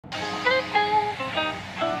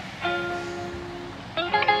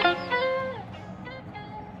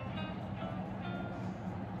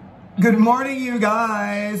Good morning, you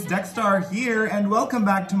guys. IMDEXSTAR here, and welcome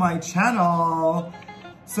back to my channel.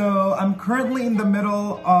 So I'm currently in the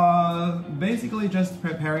middle of basically just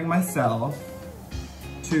preparing myself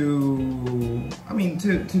to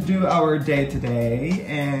do our day today,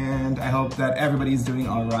 and I hope that everybody's doing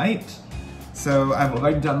all right. So I've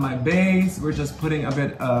already done my base. We're just putting a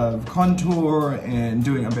bit of contour and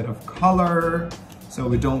doing a bit of color, so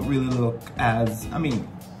we don't really look as,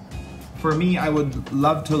 for me, I would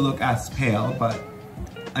love to look as pale, but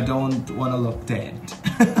I don't want to look dead.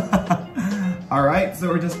 All right, so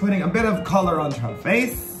we're just putting a bit of color onto her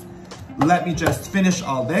face. Let me just finish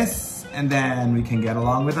all this, and then we can get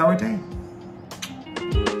along with our day.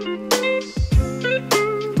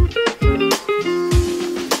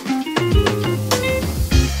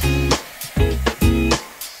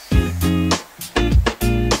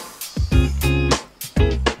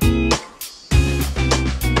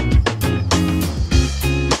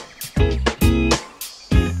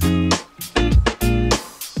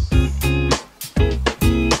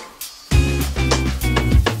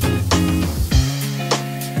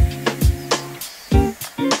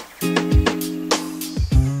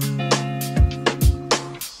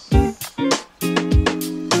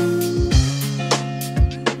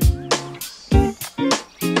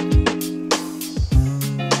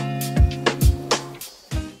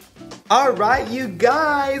 Alright, you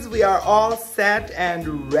guys, we are all set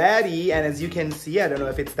and ready, and as you can see, I don't know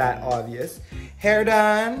if it's that obvious, hair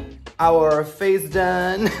done, our face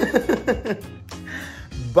done,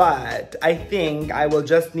 but I think I will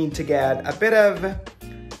just need to get a bit of a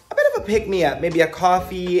pick-me-up, maybe a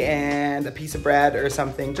coffee and a piece of bread or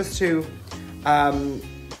something, just to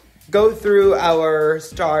go through our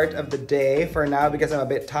start of the day for now, because I'm a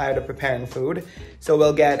bit tired of preparing food. So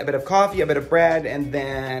we'll get a bit of coffee, a bit of bread, and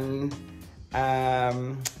then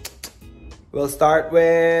we'll start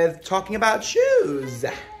with talking about shoes.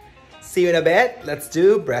 See you in a bit. Let's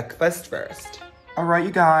do breakfast first. All right,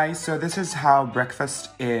 you guys, so this is how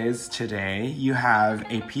breakfast is today. You have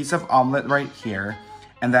a piece of omelet right here,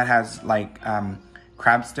 and that has like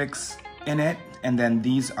crab sticks in it, and then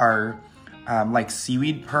these are like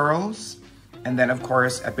seaweed pearls, and then of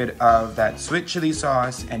course a bit of that sweet chili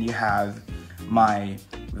sauce, and you have my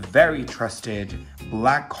very trusted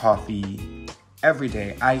black coffee,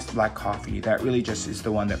 everyday iced black coffee. That really just is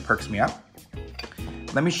the one that perks me up.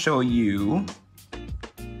 Let me show you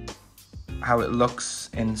how it looks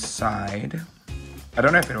inside. I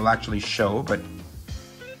don't know if it will actually show, but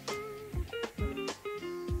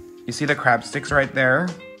you see the crab sticks right there?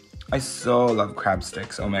 I so love crab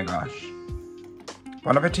sticks, oh my gosh.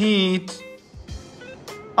 Bon appetit!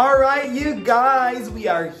 Alright, you guys, we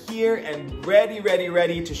are here and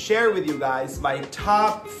ready to share with you guys my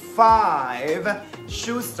top 5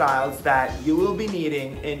 shoe styles that you will be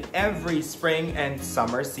needing in every spring and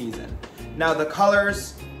summer season. Now the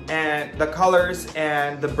colors and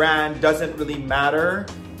the brand doesn't really matter.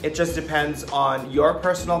 It just depends on your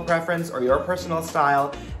personal preference or your personal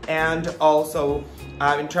style, and also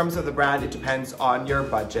in terms of the brand, it depends on your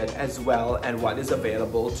budget as well and what is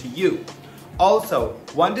available to you. Also,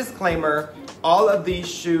 one disclaimer, all of these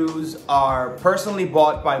shoes are personally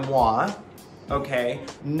bought by moi, okay?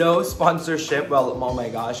 No sponsorship. Well, oh my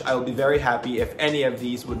gosh, I will be very happy if any of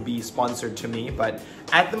these would be sponsored to me, but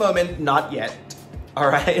at the moment, not yet, all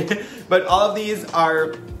right? But all of these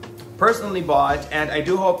are personally bought, and I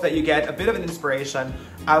do hope that you get a bit of an inspiration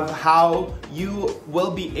of how you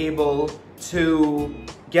will be able to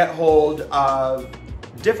get hold of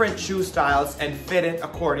different shoe styles and fit it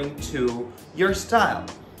according to your style.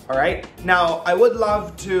 All right, now I would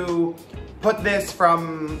love to put this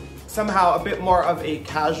from somehow a bit more of a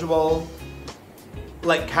casual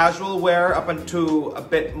wear up into a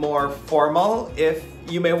bit more formal, if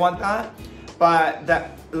you may want that, but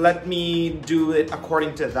let me do it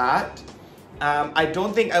according to that. I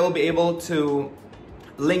don't think I will be able to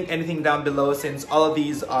link anything down below, since all of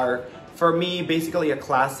these are, for me, basically a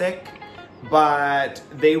classic, but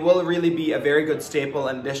they will really be a very good staple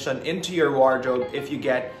addition into your wardrobe if you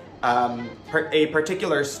get a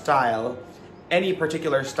particular style, any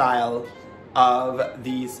particular style of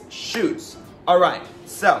these shoes. All right,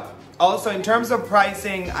 so also in terms of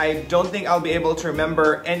pricing, I don't think I'll be able to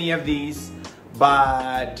remember any of these,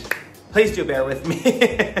 but please do bear with me.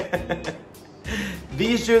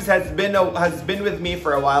 These shoes has been with me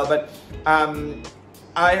for a while, but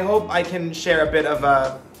I hope I can share a bit of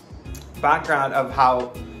a background of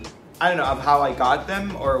how, I don't know, of how I got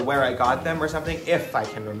them or where I got them or something, if I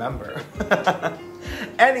can remember.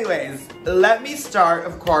 Anyways, let me start,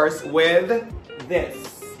 of course, with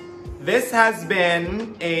this. This has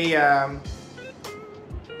been a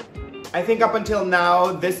I think up until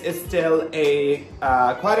now, this is still a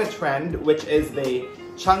quite a trend, which is the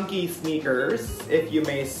chunky sneakers, if you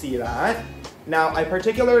may see that. Now, I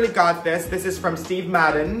particularly got this. This is from Steve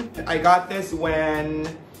Madden. I got this when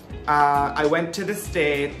I went to the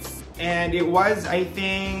States, and it was, I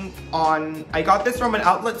think, I got this from an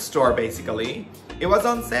outlet store, basically. It was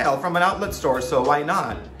on sale from an outlet store, so why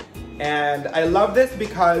not? And I love this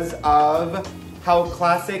because of how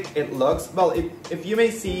classic it looks. Well, if you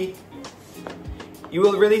may see, you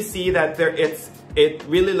will really see that it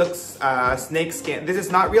really looks snake skin. This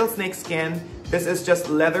is not real snake skin. This is just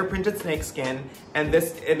leather printed snake skin, and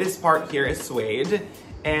this part here is suede.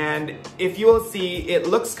 And if you will see, it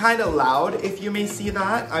looks kind of loud, if you may see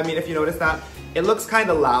that. I mean, if you notice that, it looks kind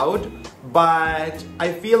of loud, but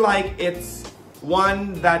I feel like it's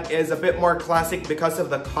one that is a bit more classic because of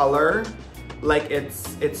the color. Like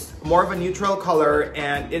it's more of a neutral color,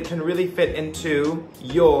 and it can really fit into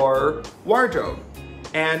your wardrobe.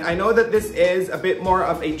 And I know that this is a bit more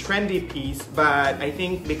of a trendy piece, but I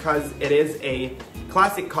think because it is a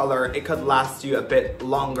classic color, it could last you a bit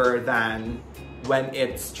longer than when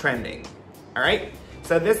it's trending. All right,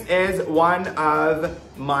 so this is one of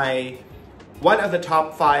the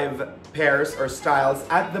top 5 pairs or styles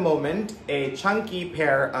at the moment, a chunky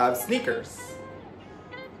pair of sneakers.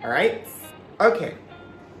 All right, okay.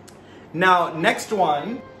 Now, next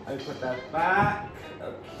one, I put that back,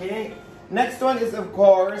 okay. Next one is, of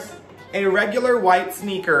course, a regular white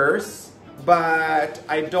sneakers, but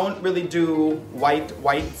I don't really do white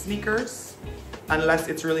sneakers unless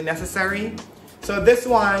it's really necessary. So this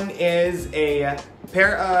one is a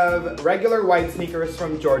pair of regular white sneakers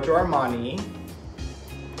from Giorgio Armani.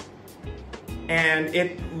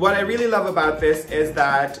 And what I really love about this is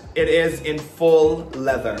that it is in full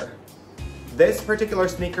leather. This particular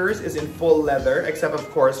sneakers is in full leather, except of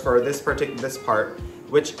course for this part,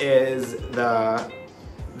 which is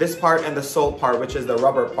this part and the sole part, which is the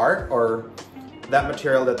rubber part, or that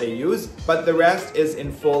material that they use. But the rest is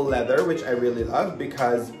in full leather, which I really love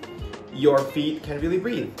because your feet can really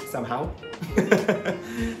breathe somehow.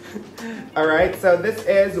 All right, so this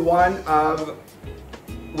is one of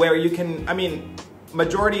where you can, I mean,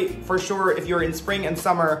 majority, for sure, if you're in spring and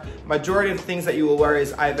summer, majority of the things that you will wear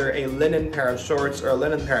is either a linen pair of shorts or a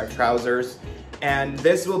linen pair of trousers. And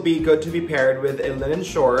this will be good to be paired with a linen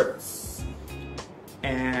shorts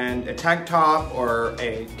and a tank top or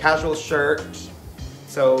a casual shirt.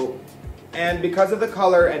 So, and because of the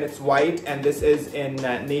color and it's white and this is in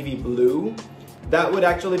navy blue, that would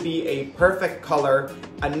actually be a perfect color.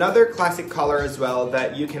 Another classic color as well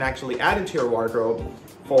that you can actually add into your wardrobe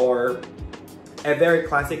for a very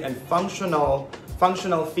classic and functional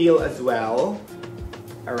feel as well.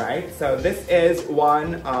 All right, so this is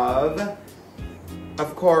one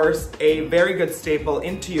of course, a very good staple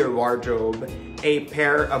into your wardrobe, a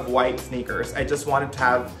pair of white sneakers. I just wanted to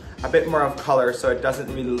have a bit more of color so it doesn't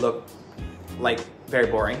really look like very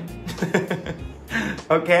boring.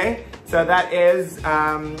 Okay, so that is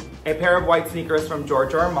a pair of white sneakers from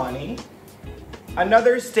Giorgio Armani.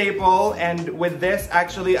 Another staple, and with this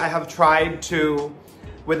actually I have tried to,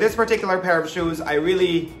 with this particular pair of shoes, I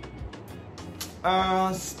really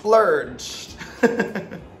splurged.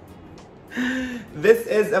 This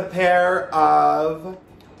is a pair of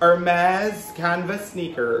Hermes canvas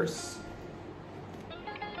sneakers.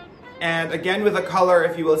 And again, with the color,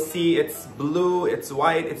 if you will see, it's blue, it's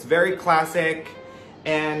white, it's very classic,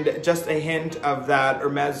 and just a hint of that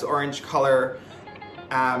Hermes orange color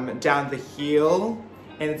down the heel.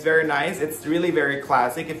 And it's very nice. It's really very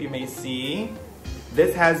classic, if you may see.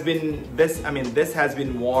 This has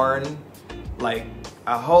been worn like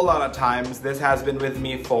a whole lot of times. This has been with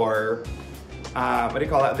me for,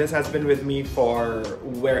 this has been with me for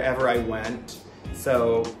wherever I went.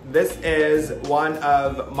 So this is one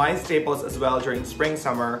of my staples as well during spring,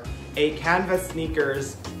 summer. A canvas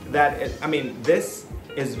sneakers this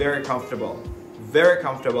is very comfortable,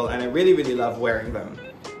 and I really, really love wearing them.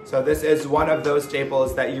 So this is one of those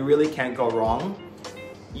staples that you really can't go wrong.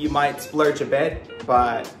 You might splurge a bit,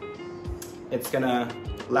 but it's gonna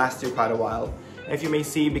last you quite a while. If you may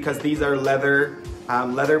see, because these are leather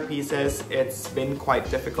pieces, it's been quite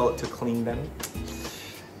difficult to clean them.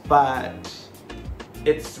 But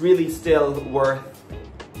it's really still worth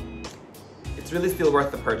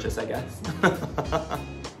the purchase, I guess.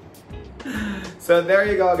 So there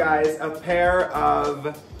you go, guys, a pair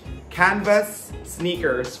of canvas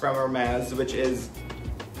sneakers from Hermes, which is,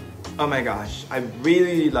 oh my gosh, I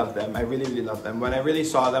really love them. I really, really love them. When I really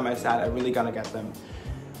saw them, I said, I'm really gonna get them.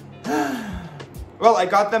 Well, I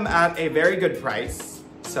got them at a very good price,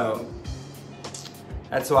 so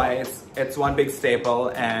That's why it's one big staple,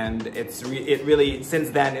 and it really, since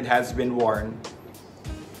then it has been worn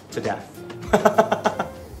to death.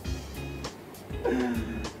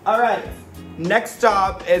 All right, next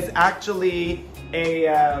up is actually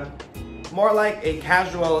a more like a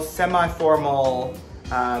casual, semi-formal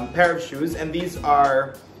pair of shoes, and these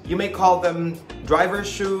are, you may call them driver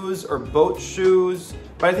shoes or boat shoes,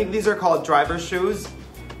 but I think these are called driver shoes.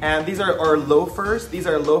 And these are loafers. These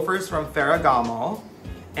are loafers from Ferragamo,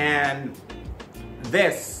 and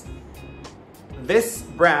this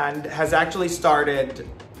brand has actually started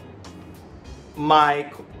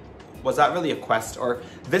my, was that really a quest? Or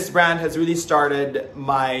this brand has really started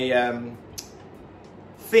my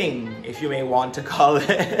thing, if you may want to call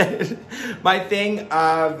it, my thing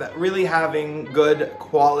of really having good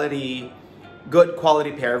quality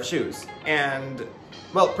pair of shoes. And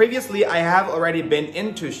well, previously I have already been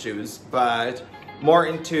into shoes, but more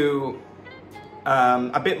into,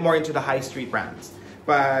 a bit more into the high street brands.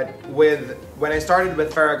 But when I started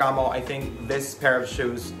with Ferragamo, I think this pair of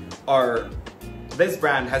shoes, or this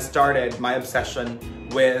brand, has started my obsession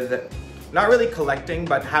with not really collecting,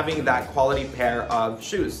 but having that quality pair of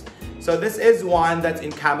shoes. So this is one that's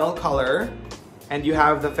in camel color, and you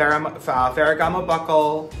have the Ferragamo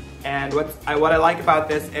buckle. And what I like about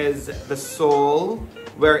this is the sole,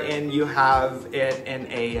 wherein you have it in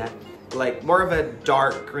a like more of a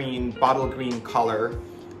dark green, bottle green color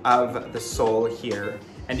of the sole here.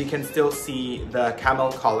 And you can still see the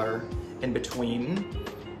camel color in between.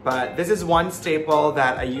 But this is one staple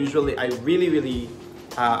that I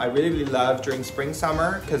really love during spring,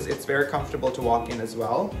 summer, because it's very comfortable to walk in as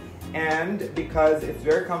well. And because it's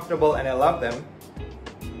very comfortable and I love them,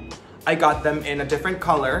 I got them in a different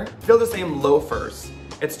color. Still the same loafers.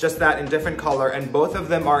 It's just that in different color, and both of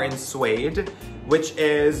them are in suede, which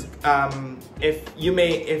is,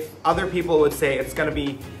 if other people would say it's gonna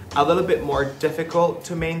be a little bit more difficult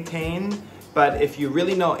to maintain, but if you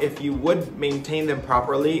really know, if you would maintain them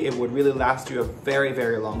properly, it would really last you a very,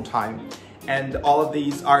 very long time. And all of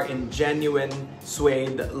these are in genuine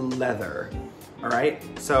suede leather, all right?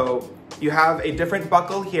 So you have a different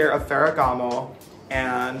buckle here of Ferragamo,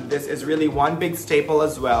 and this is really one big staple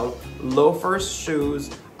as well. Loafers shoes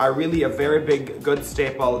are really a very big, good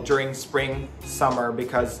staple during spring, summer,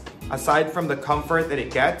 because aside from the comfort that it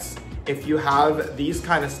gets, if you have these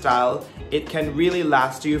kind of style, it can really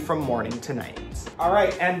last you from morning to night. All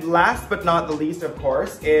right, and last but not the least, of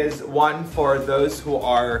course, is one for those who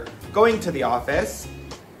are going to the office.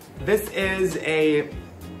 This is a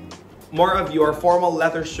more of your formal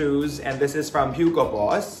leather shoes, and this is from Hugo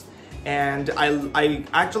Boss. And I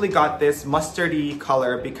actually got this mustardy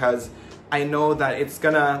color because I know that it's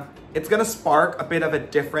gonna spark a bit of a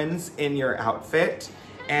difference in your outfit,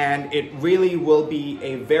 and it really will be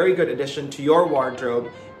a very good addition to your wardrobe,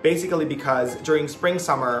 basically because during spring,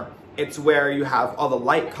 summer, it's where you have all the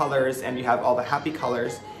light colors and you have all the happy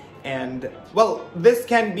colors. And well, this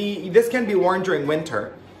can be worn during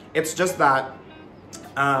winter. It's just that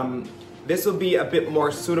this will be a bit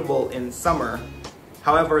more suitable in summer.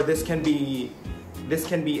 However, this can be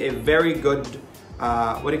a very good,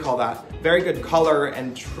 what do you call that? Very good color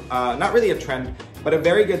and not really a trend, but a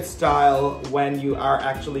very good style when you are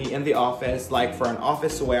actually in the office, like for an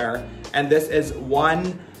office wear. And this is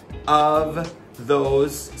one of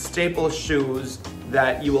those staple shoes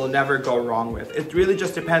that you will never go wrong with. It really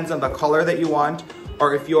just depends on the color that you want,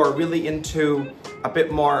 or if you're really into a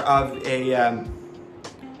bit more of a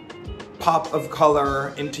pop of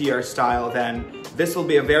color into your style, then this will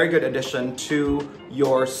be a very good addition to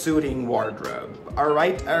your suiting wardrobe. All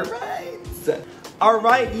right,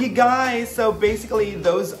 you guys. So basically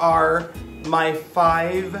those are my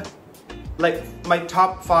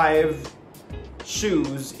top 5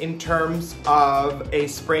 shoes in terms of a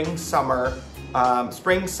spring, summer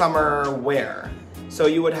wear. So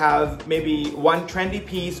you would have maybe one trendy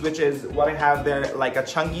piece, which is what I have there, like a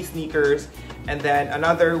chunky sneakers, and then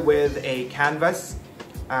another with a canvas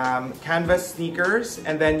sneakers,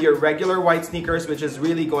 and then your regular white sneakers, which is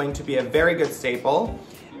really going to be a very good staple,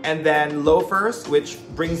 and then loafers, which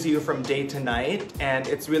brings you from day to night, and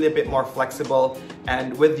it's really a bit more flexible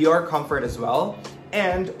and with your comfort as well.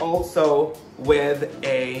 And also with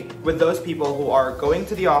those people who are going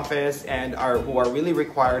to the office and who are really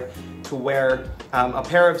required to wear a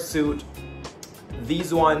pair of suit,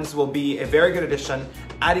 these ones will be a very good addition.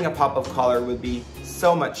 Adding a pop of color would be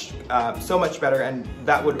so much better, and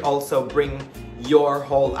that would also bring your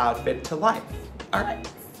whole outfit to life. All right.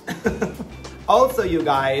 Also, you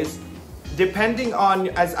guys, depending on,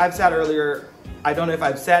 as I've said earlier, I don't know if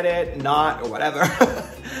I've said it, not, or whatever.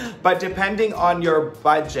 But depending on your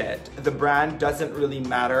budget, the brand doesn't really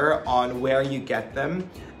matter on where you get them.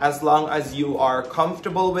 As long as you are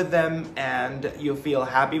comfortable with them and you feel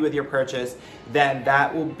happy with your purchase, then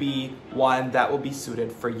that will be one that will be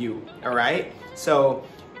suited for you, all right? So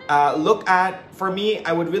for me,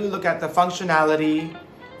 I would really look at the functionality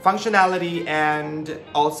and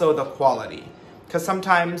also the quality. Because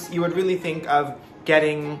sometimes you would really think of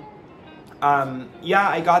getting, yeah,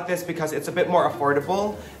 I got this because it's a bit more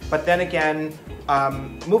affordable. But then again,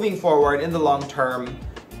 moving forward in the long term,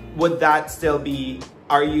 would that still be,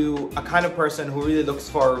 are you a kind of person who really looks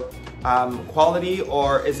for quality,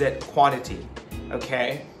 or is it quantity?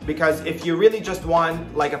 Okay, because if you really just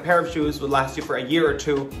want like a pair of shoes would last you for a year or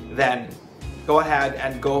two, then go ahead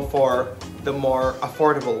and go for the more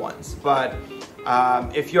affordable ones. But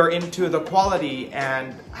if you're into the quality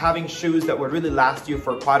and having shoes that would really last you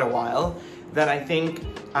for quite a while, then I think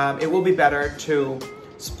it will be better to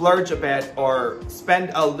splurge a bit or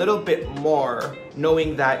spend a little bit more,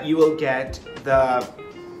 knowing that you will get the,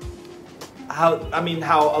 how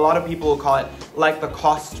a lot of people will call it like the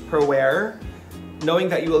cost per wear. Knowing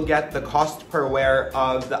that you will get the cost per wear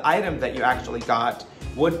of the item that you actually got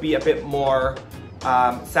would be a bit more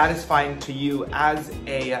satisfying to you as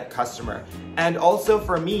a customer. And also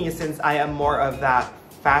for me, since I am more of that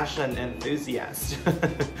fashion enthusiast,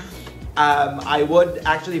 I would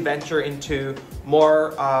actually venture into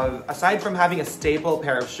more of, aside from having a staple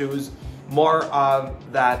pair of shoes, more of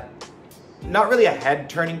that, not really a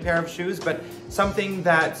head-turning pair of shoes, but something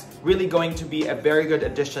that's really going to be a very good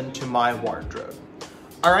addition to my wardrobe.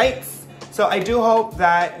 All right, so I do hope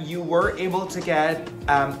that you were able to get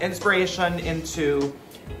inspiration into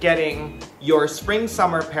getting your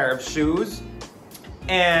spring-summer pair of shoes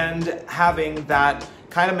and having that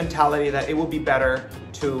kind of mentality that it would be better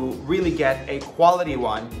to really get a quality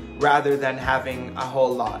one rather than having a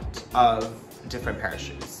whole lot of different pair of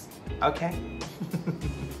shoes. Okay?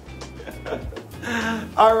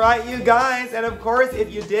 All right, you guys, and of course,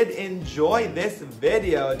 if you did enjoy this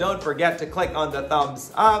video, don't forget to click on the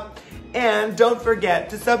thumbs up and don't forget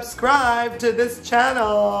to subscribe to this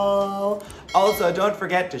channel. Also, don't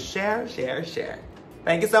forget to share.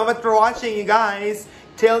 Thank you so much for watching, you guys.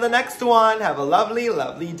 Till the next one, have a lovely,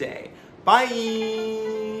 lovely day. Bye.